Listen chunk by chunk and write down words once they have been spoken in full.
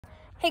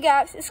Hey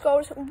guys, it's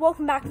Skulls.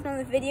 Welcome back to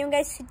another video. And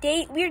guys,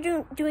 today we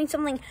are doing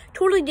something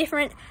totally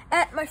different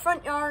at my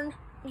front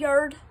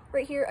yard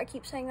right here. I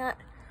keep saying that.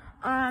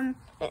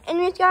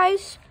 Anyways,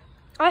 guys,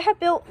 I have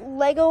built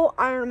Lego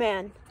Iron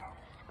Man.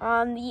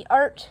 The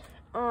art.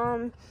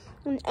 And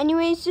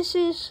anyways, this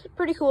is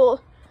pretty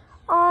cool.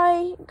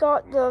 I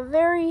got the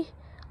very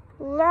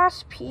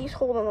last piece.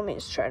 Hold on, let me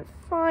just try to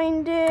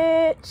find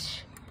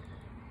it.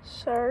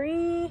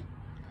 Sorry.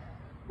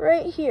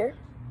 Right here.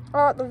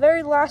 The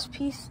very last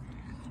piece.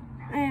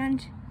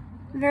 And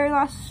the very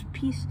last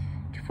piece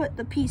to put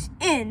the piece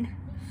in.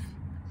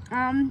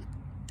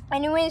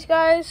 Anyways,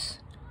 guys,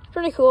 it's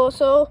pretty cool.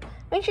 So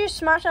make sure you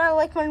smash that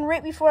like button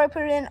right before I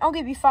put it in. I'll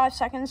give you 5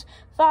 seconds.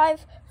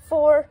 5,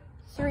 4,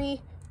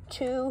 3,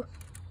 2,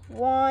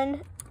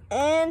 1,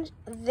 and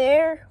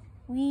there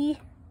we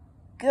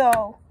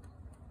go.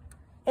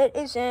 It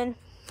is in.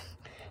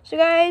 So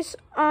guys,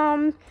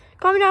 comment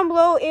down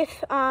below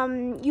if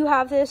you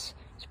have this.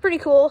 It's pretty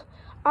cool.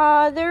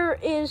 I'm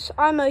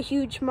a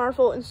huge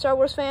Marvel and Star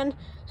Wars fan,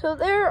 so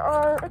there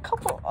are a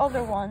couple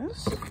other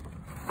ones.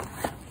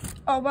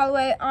 Oh, by the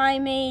way, I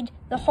made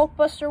the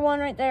Hulkbuster one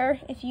right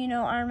there. If you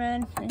know Iron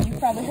Man, then you've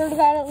probably heard of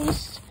that at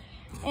least.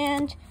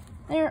 And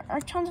there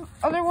are tons of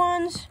other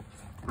ones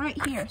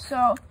right here.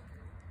 So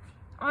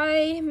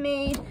I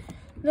made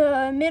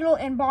the middle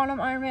and bottom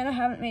Iron Man. I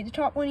haven't made the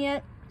top one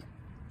yet.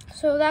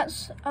 So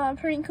that's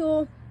pretty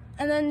cool.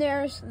 And then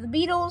there's the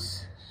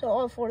Beatles, so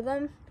all 4 of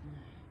them.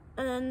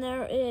 And then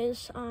there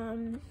is,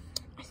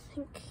 I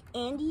think,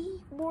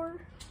 Andy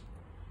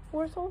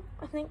Warthel,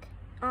 I think.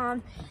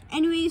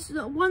 Anyways,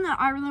 the one that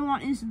I really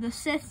want is the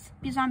Sith,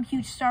 because I'm a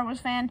huge Star Wars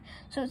fan.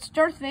 So it's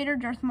Darth Vader,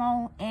 Darth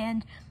Maul,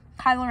 and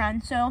Kylo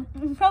Ren. So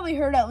you've probably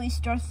heard at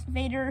least Darth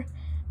Vader,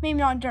 maybe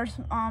not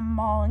Darth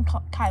Maul and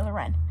Kylo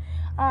Ren.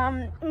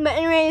 But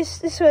anyways,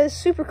 this was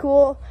super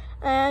cool,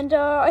 and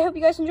I hope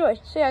you guys enjoyed.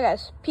 So yeah,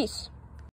 guys, peace.